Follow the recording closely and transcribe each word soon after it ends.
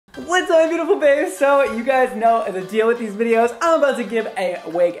What's up, beautiful babes? So you guys know the deal with these videos. I'm about to give a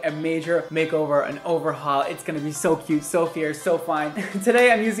wig a major makeover, an overhaul. It's gonna be so cute, so fierce, so fine.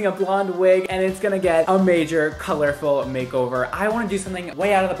 Today I'm using a blonde wig and it's gonna get a major colorful makeover. I wanna do something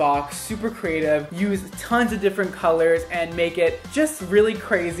way out of the box, super creative, use tons of different colors and make it just really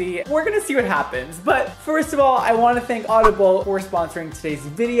crazy. We're gonna see what happens. But first of all, I wanna thank Audible for sponsoring today's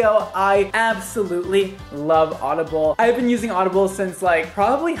video. I absolutely love Audible. I've been using Audible since like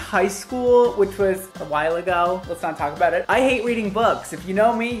probably high school, which was a while ago. Let's not talk about it. I hate reading books. If you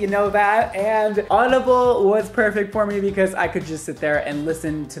know me, you know that. And Audible was perfect for me because I could just sit there and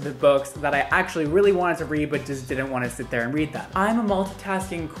listen to the books that I actually really wanted to read, but just didn't want to sit there and read them. I'm a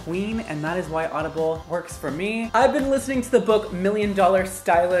multitasking queen, and that is why Audible works for me. I've been listening to the book $1 Million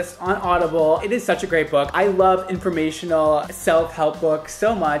Stylist on Audible. It is such a great book. I love informational self-help books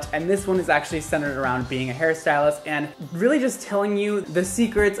so much, and this one is actually centered around being a hairstylist and really just telling you the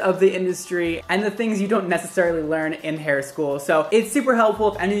secrets of the industry and the things you don't necessarily learn in hair school. So it's super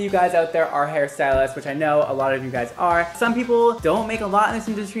helpful if any of you guys out there are hairstylists, which I know a lot of you guys are. Some people don't make a lot in this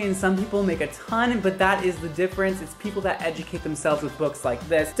industry and some people make a ton, but that is the difference. It's people that educate themselves with books like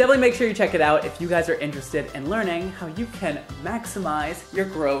this. Definitely make sure you check it out if you guys are interested in learning how you can maximize your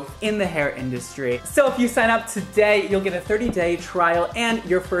growth in the hair industry. So if you sign up today, you'll get a 30-day trial and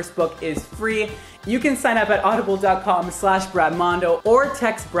your first book is free. You can sign up at audible.com/bradmondo or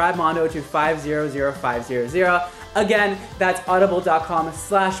text bradmondo to 500500. Again, that's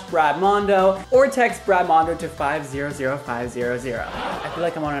audible.com/bradmondo or text bradmondo to 500500. I feel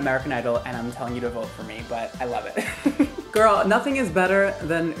like I'm on American Idol and I'm telling you to vote for me, but I love it. Girl, nothing is better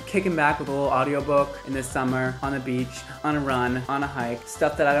than kicking back with a little audiobook in the summer, on the beach, on a run, on a hike.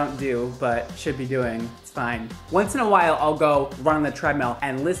 Stuff that I don't do, but should be doing. It's fine. Once in a while, I'll go run on the treadmill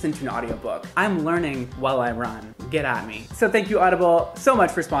and listen to an audiobook. I'm learning while I run. Get at me. So thank you, Audible, so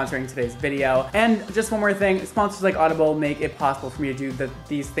much for sponsoring today's video. And just one more thing, sponsors like Audible make it possible for me to do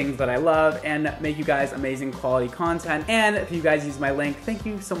these things that I love and make you guys amazing quality content. And if you guys use my link, thank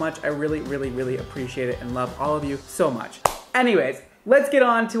you so much. I really, really, really appreciate it and love all of you so much. Anyways, let's get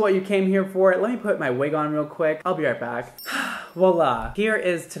on to what you came here for. Let me put my wig on real quick. I'll be right back. Voila. Here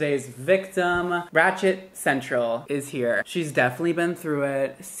is today's victim. Ratchet Central is here. She's definitely been through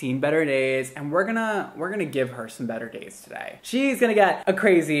it, seen better days, and we're gonna give her some better days today. She's gonna get a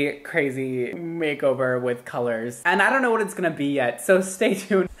crazy, crazy makeover with colors. And I don't know what it's gonna be yet, so stay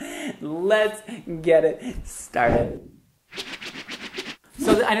tuned. Let's get it started.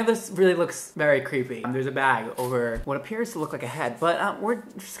 So I know this really looks very creepy. There's a bag over what appears to look like a head, but we're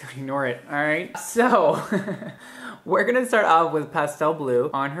just gonna ignore it, all right? So, we're gonna start off with pastel blue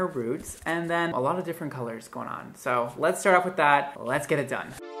on her roots, and then a lot of different colors going on. So let's start off with that. Let's get it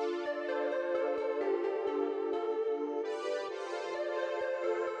done.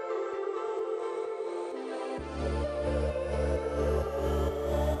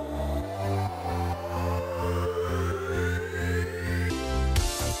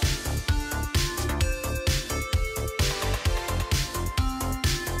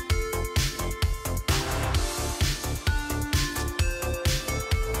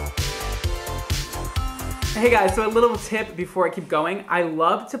 Hey guys, so a little tip before I keep going. I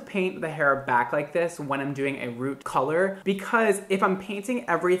love to paint the hair back like this when I'm doing a root color, because if I'm painting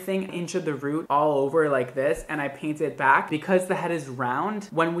everything into the root all over like this and I paint it back, because the head is round,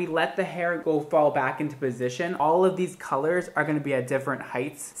 when we let the hair fall back into position, all of these colors are gonna be at different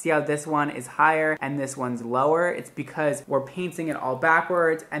heights. See how this one is higher and this one's lower? It's because we're painting it all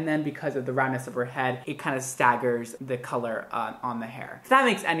backwards, and then because of the roundness of her head, it kind of staggers the color on the hair. If that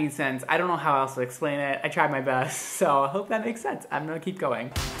makes any sense, I don't know how else to explain it. I tried my best, so I hope that makes sense. I'm gonna keep going.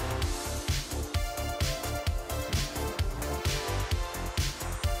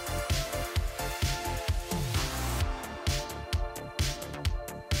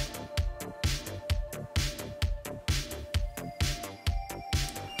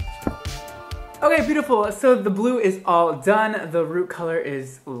 Okay, beautiful. So the blue is all done. The root color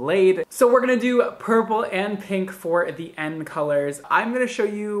is laid. So we're gonna do purple and pink for the end colors. I'm gonna show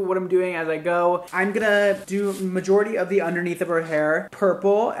you what I'm doing as I go. I'm gonna do majority of the underneath of her hair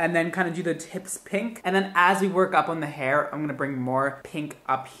purple, and then kind of do the tips pink. And then as we work up on the hair, I'm gonna bring more pink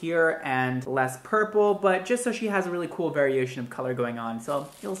up here and less purple, but just so she has a really cool variation of color going on. So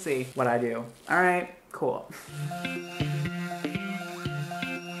you'll see what I do. All right, cool.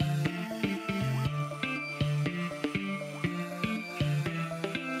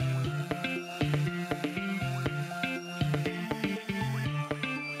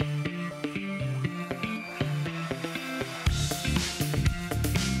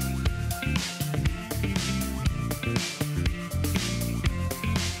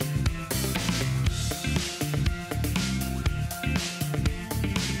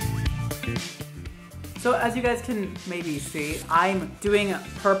 So as you guys can maybe see, I'm doing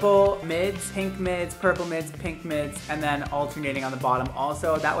purple mids, pink mids, purple mids, pink mids, and then alternating on the bottom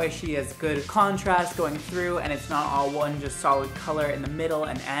also. That way she has good contrast going through and it's not all one just solid color in the middle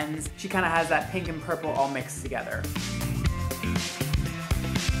and ends. She kind of has that pink and purple all mixed together.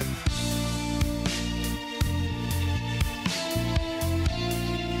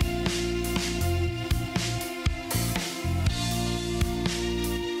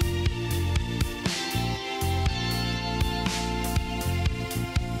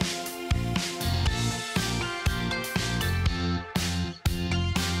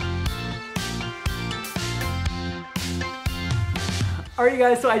 Alright you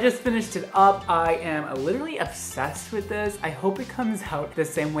guys, so I just finished it up. I am literally obsessed with this. I hope it comes out the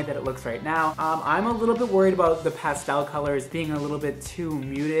same way that it looks right now. I'm a little bit worried about the pastel colors being a little bit too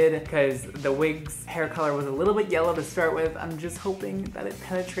muted because the wig's hair color was a little bit yellow to start with. I'm just hoping that it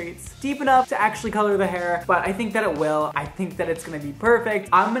penetrates deep enough to actually color the hair, but I think that it will. I think that it's gonna be perfect.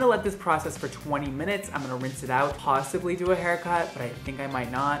 I'm gonna let this process for 20 minutes. I'm gonna rinse it out, possibly do a haircut, but I think I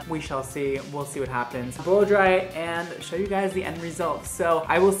might not. We shall see. We'll see what happens. Blow dry it and show you guys the end result. So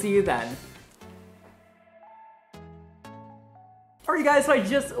I will see you then. Alright guys, so I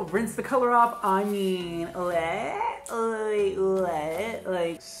just rinsed the color off. I mean, like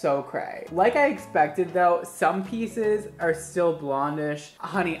so cray. Like I expected though, some pieces are still blondish.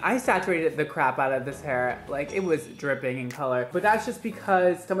 Honey, I saturated the crap out of this hair. Like it was dripping in color, but that's just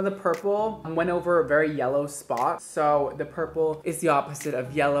because some of the purple went over very yellow spots. So the purple is the opposite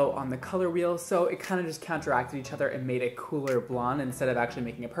of yellow on the color wheel. So it kind of just counteracted each other and made a cooler blonde instead of actually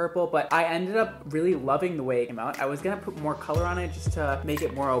making it purple. But I ended up really loving the way it came out. I was gonna put more color on it just to make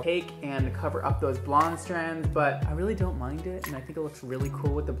it more opaque and cover up those blonde strands, but I really don't mind it and I think it looks really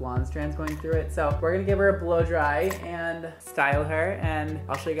cool with the blonde strands going through it. So we're gonna give her a blow dry and style her, and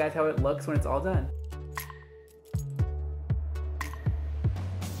I'll show you guys how it looks when it's all done.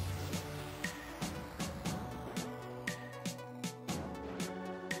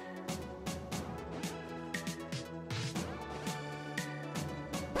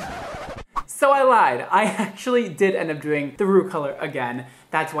 So I lied. I actually did end up doing the root color again.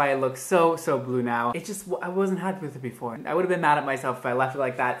 That's why it looks so blue now. It just, I wasn't happy with it before. I would have been mad at myself if I left it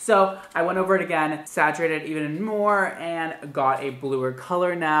like that. So I went over it again, saturated even more, and got a bluer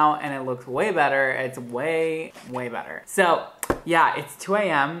color now, and it looks way better. It's way better. So yeah, it's 2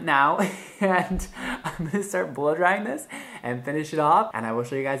 a.m. now, and I'm gonna start blow drying this and finish it off, and I will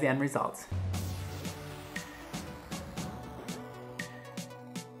show you guys the end results.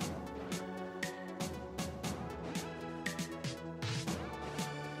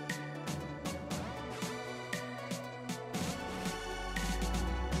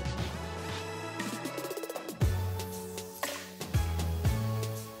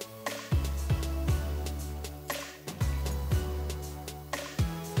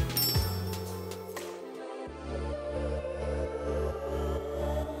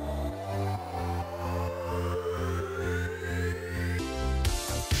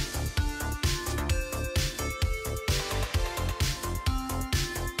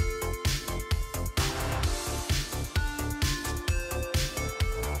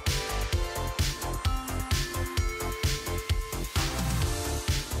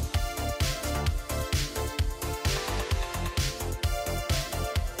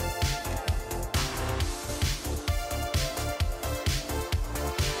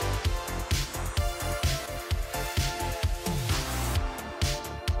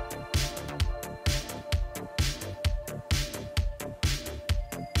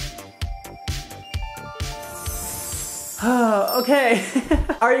 Okay.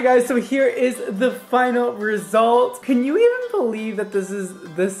 Alright you guys, so here is the final result. Can you even believe that this is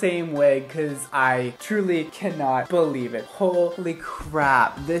the same wig? Because I truly cannot believe it. Holy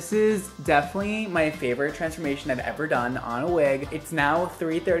crap. This is definitely my favorite transformation I've ever done on a wig. It's now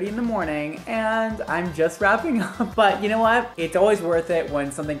 3:30 in the morning and I'm just wrapping up. But you know what? It's always worth it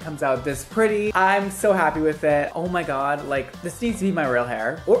when something comes out this pretty. I'm so happy with it. Oh my god, like this needs to be my real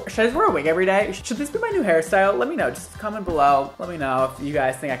hair. Or should I just wear a wig every day? Should this be my new hairstyle? Let me know. Just comment below. Let me know if you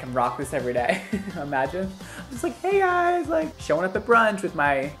guys think I can rock this every day. Imagine. I'm just like, hey guys, like showing up at brunch with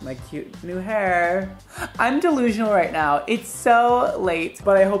my cute new hair. I'm delusional right now. It's so late,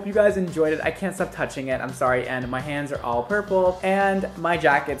 but I hope you guys enjoyed it. I can't stop touching it. I'm sorry. And my hands are all purple and my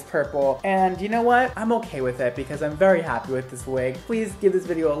jacket's purple. And you know what? I'm okay with it because I'm very happy with this wig. Please give this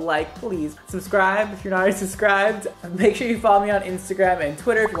video a like. Please subscribe if you're not already subscribed. Make sure you follow me on Instagram and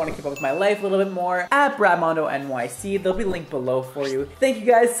Twitter if you want to keep up with my life a little bit more at bradmondo NYC. they'll be linked below for you. Thank you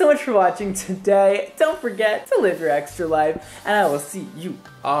guys so much for watching today. Don't forget to live your extra life, and I will see you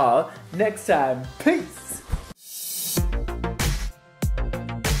all next time. Peace!